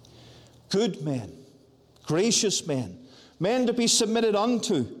 Good men. Gracious men. Men to be submitted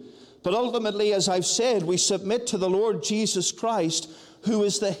unto. But ultimately, as I've said, we submit to the Lord Jesus Christ, who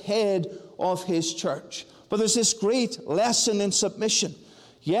is the head of his church. But there's this great lesson in submission.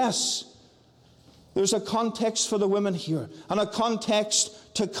 Yes, there's a context for the women here, and a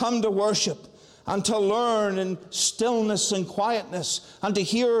context to come to worship and to learn in stillness and quietness and to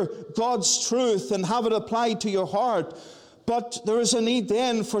hear God's truth and have it applied to your heart. But there is a need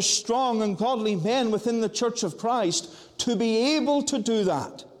then for strong and godly men within the church of Christ to be able to do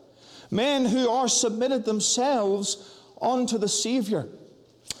that. Men who are submitted themselves unto the Savior.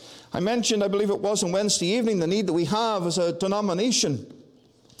 I mentioned, I believe it was on Wednesday evening, the need that we have as a denomination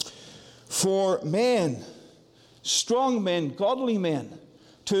for men, strong men, godly men,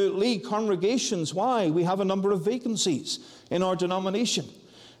 to lead congregations. Why? We have a number of vacancies in our denomination.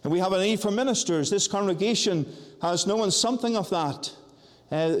 And we have a need for ministers. This congregation has known something of that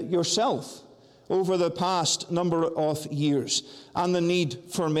yourself over the past number of years. And the need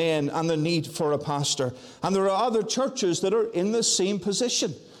for men and the need for a pastor. And there are other churches that are in the same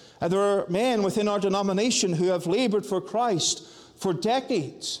position. And there are men within our denomination who have labored for Christ for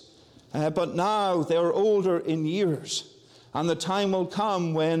decades. But now they're older in years. And the time will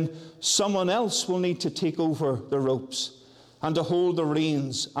come when someone else will need to take over the ropes and to hold the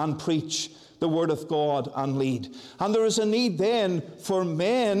reins and preach the Word of God and lead. And there is a need then for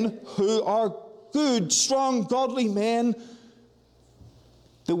men who are good, strong, godly men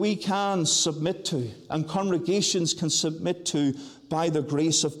that we can submit to and congregations can submit to by the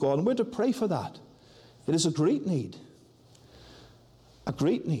grace of God. And we're to pray for that. It is a great need. A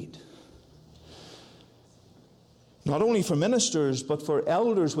great need. Not only for ministers, but for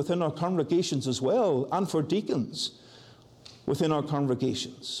elders within our congregations as well, and for deacons within our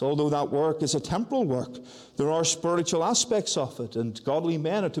congregations. Although that work is a temporal work, there are spiritual aspects of it, and godly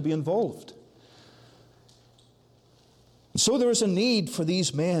men are to be involved. And so there is a need for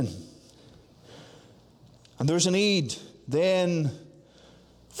these men. And there's a need then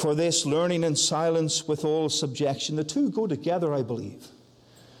for this learning in silence with all subjection. The two go together, I believe.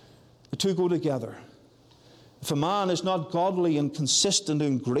 The two go together. If a man is not godly and consistent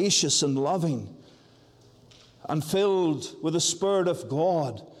and gracious and loving and filled with the Spirit of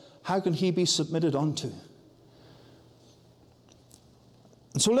God, how can he be submitted unto?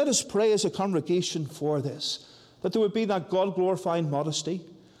 And so let us pray as a congregation for this, that there would be that God-glorifying modesty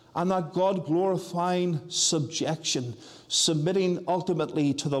and that God-glorifying subjection, submitting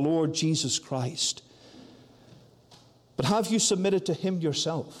ultimately to the Lord Jesus Christ. But have you submitted to him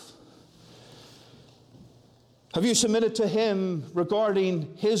yourself? Have you submitted to him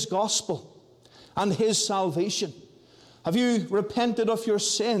regarding his gospel and his salvation? Have you repented of your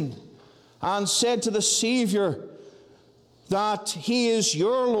sin and said to the Savior that he is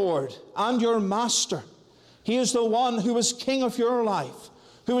your Lord and your Master? He is the one who is King of your life,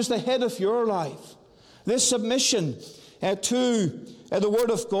 who is the head of your life. This submission to the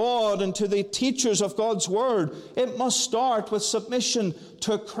Word of God and to the teachers of God's Word, it must start with submission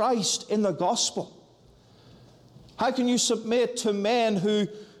to Christ in the gospel. How can you submit to men who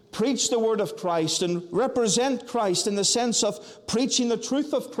preach the word of Christ and represent Christ in the sense of preaching the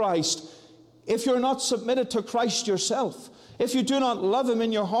truth of Christ if you're not submitted to Christ yourself? If you do not love him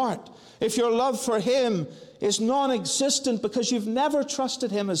in your heart? If your love for him is non-existent because you've never trusted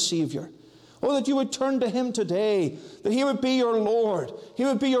him as Savior? Oh, that you would turn to him today, that he would be your Lord, he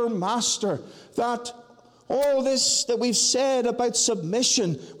would be your Master, that All this that we've said about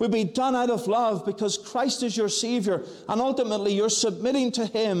submission will be done out of love because Christ is your Savior, and ultimately you're submitting to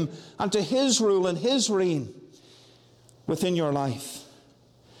Him and to His rule and His reign within your life.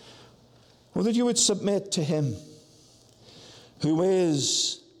 Or that you would submit to Him, who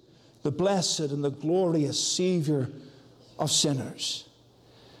is the blessed and the glorious Savior of sinners.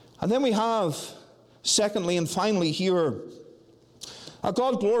 And then we have, secondly and finally here, a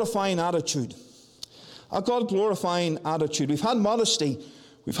God-glorifying attitude. A God-glorifying attitude. We've had modesty,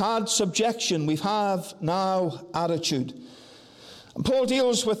 we've had subjection, we have now attitude. And Paul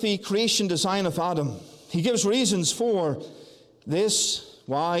deals with the creation design of Adam. He gives reasons for this,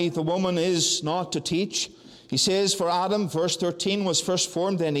 why the woman is not to teach. He says, for Adam, verse 13, was first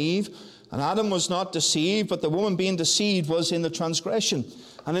formed, then Eve. And Adam was not deceived, but the woman being deceived was in the transgression.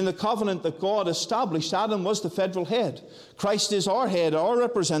 And in the covenant that God established, Adam was the federal head. Christ is our head, our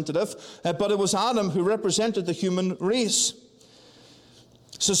representative, but it was Adam who represented the human race.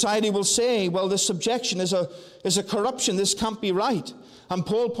 Society will say, well, this subjection is a corruption. This can't be right. And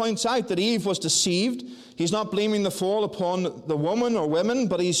Paul points out that Eve was deceived. He's not blaming the fall upon the woman or women,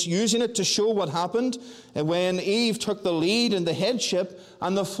 but he's using it to show what happened when Eve took the lead in the headship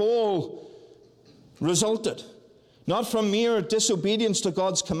and the fall resulted. Not from mere disobedience to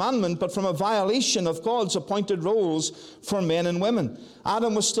God's commandment, but from a violation of God's appointed roles for men and women.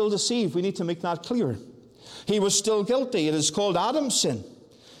 Adam was still deceived. We need to make that clear. He was still guilty. It is called Adam's sin.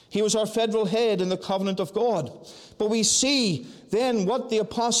 He was our federal head in the covenant of God. But we see then what the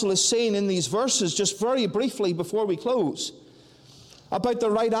apostle is saying in these verses, just very briefly before we close, about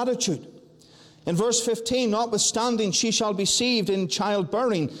the right attitude. In verse 15, notwithstanding she shall be saved in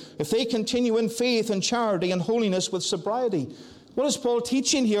childbearing, if they continue in faith and charity and holiness with sobriety. What is Paul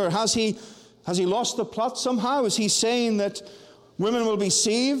teaching here? Has he lost the plot somehow? Is he saying that women will be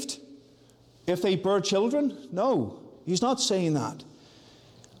saved if they bear children? No, he's not saying that.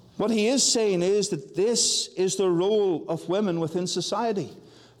 What he is saying is that this is the role of women within society.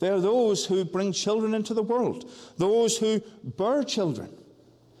 They are those who bring children into the world, those who bear children.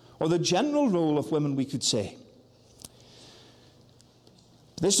 Or the general role of women, we could say.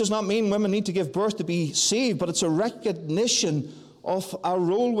 This does not mean women need to give birth to be saved, but it's a recognition of our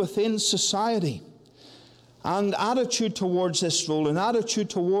role within society. And attitude towards this role, an attitude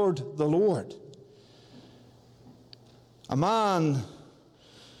toward the Lord. A man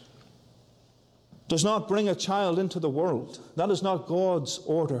does not bring a child into the world. That is not God's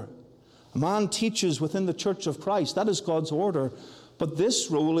order. A man teaches within the church of Christ. That is God's order. But this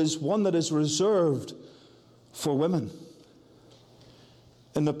role is one that is reserved for women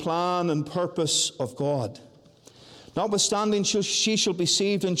in the plan and purpose of God. Notwithstanding, she shall be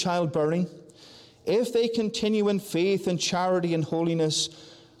saved in childbearing, if they continue in faith and charity and holiness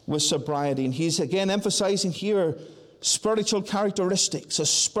with sobriety. And he's again emphasizing here spiritual characteristics, a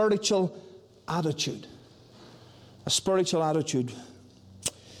spiritual attitude. A spiritual attitude.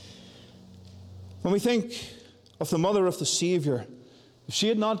 When we think of the mother of the Savior, if she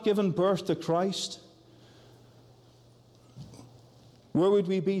had not given birth to Christ, where would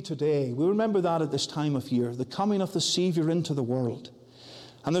we be today? We remember that at this time of year, the coming of the Savior into the world.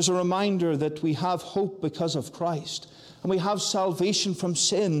 And there's a reminder that we have hope because of Christ. And we have salvation from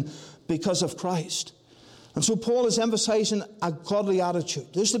sin because of Christ. And so Paul is emphasizing a godly attitude.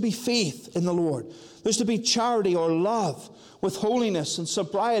 There's to be faith in the Lord. There's to be charity or love with holiness and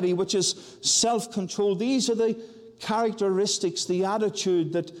sobriety, which is self-control. These are the characteristics, the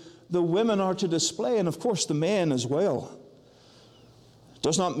attitude that the women are to display, and of course the men as well. It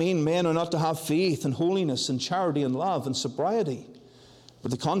does not mean men are not to have faith and holiness and charity and love and sobriety,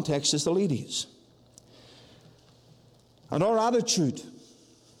 but the context is the ladies. And our attitude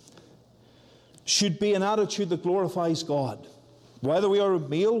should be an attitude that glorifies God. Whether we are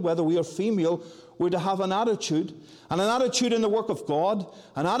male, whether we are female, we're to have an attitude, and an attitude in the work of God,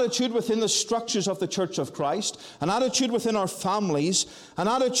 an attitude within the structures of the Church of Christ, an attitude within our families, an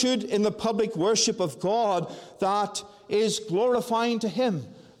attitude in the public worship of God that is glorifying to Him.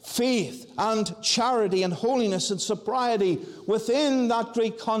 Faith and charity and holiness and sobriety within that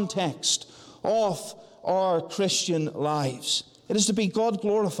great context of our Christian lives. It is to be God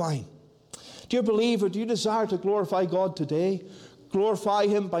glorifying. Dear believer, do you desire to glorify God today? Glorify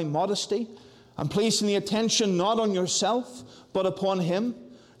Him by modesty and placing the attention not on yourself, but upon Him.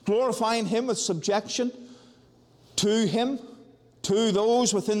 Glorifying Him with subjection to Him, to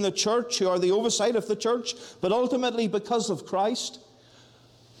those within the church who are the oversight of the church, but ultimately because of Christ.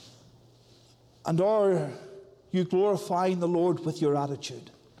 And are you glorifying the Lord with your attitude?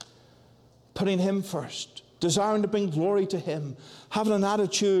 Putting Him first, desiring to bring glory to Him, having an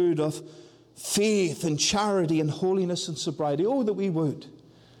attitude of faith and charity and holiness and sobriety. Oh, that we would.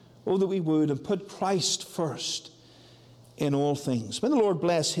 Oh, that we would, and put Christ first in all things. May the Lord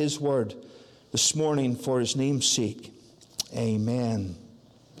bless his word this morning for his name's sake. Amen.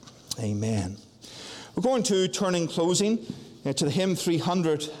 Amen. We're going to turn in closing to the hymn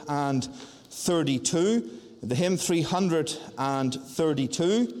 332. The hymn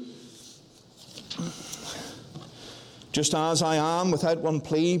 332. Just as I am, without one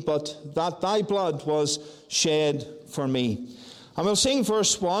plea, but that thy blood was shed for me. And we'll sing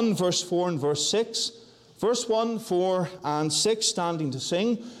verse 1, verse 4, and verse 6. Verse 1, 4, and 6, standing to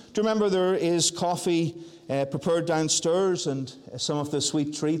sing. Do you remember there is coffee prepared downstairs and some of the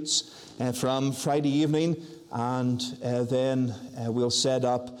sweet treats from Friday evening. And then we'll set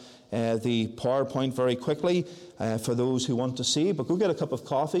up the PowerPoint very quickly for those who want to see. But go get a cup of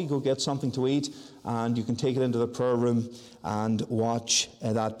coffee, go get something to eat, and you can take it into the prayer room and watch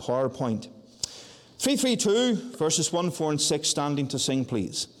that PowerPoint. 332, verses 1, 4, and 6, standing to sing,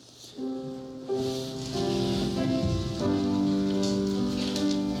 please.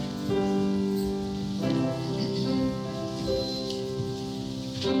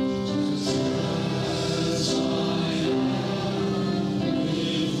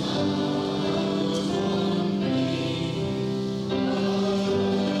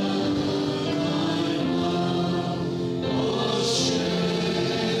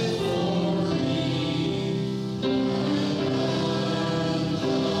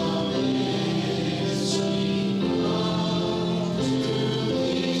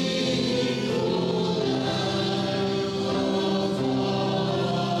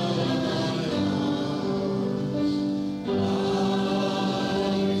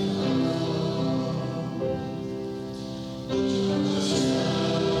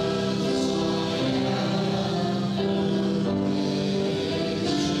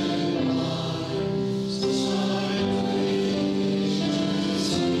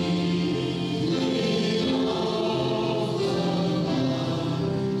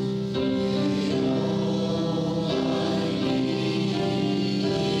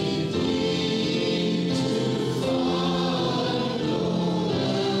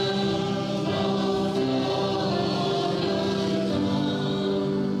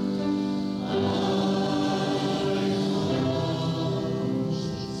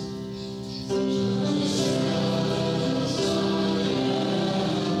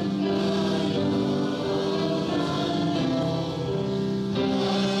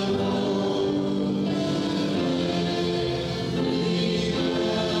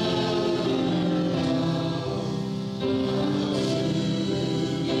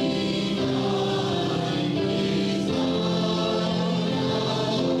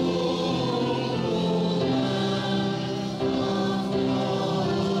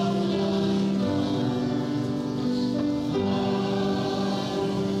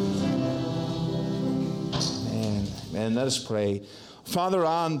 And let us pray. Father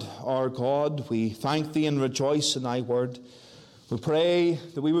and our God, we thank thee and rejoice in thy word. We pray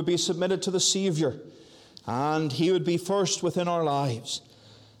that we would be submitted to the Saviour, and he would be first within our lives,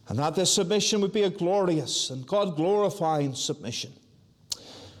 and that this submission would be a glorious and God-glorifying submission.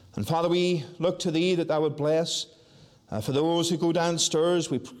 And Father, we look to thee that thou would bless. For those who go downstairs,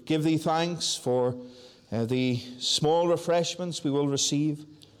 we give thee thanks for the small refreshments we will receive.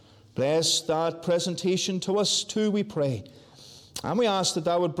 Bless that presentation to us too, we pray. And we ask that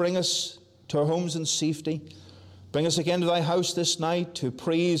thou would bring us to our homes in safety. Bring us again to thy house this night to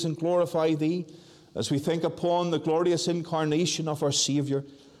praise and glorify thee as we think upon the glorious incarnation of our Saviour.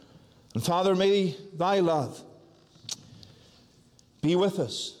 And Father, may thy love be with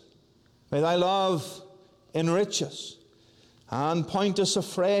us. May thy love enrich us and point us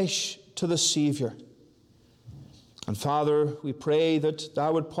afresh to the Saviour. And Father, we pray that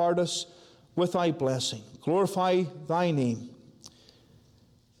thou would part us with thy blessing. Glorify thy name.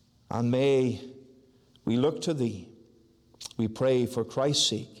 And may we look to thee. We pray for Christ's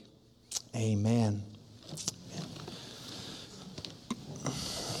sake. Amen.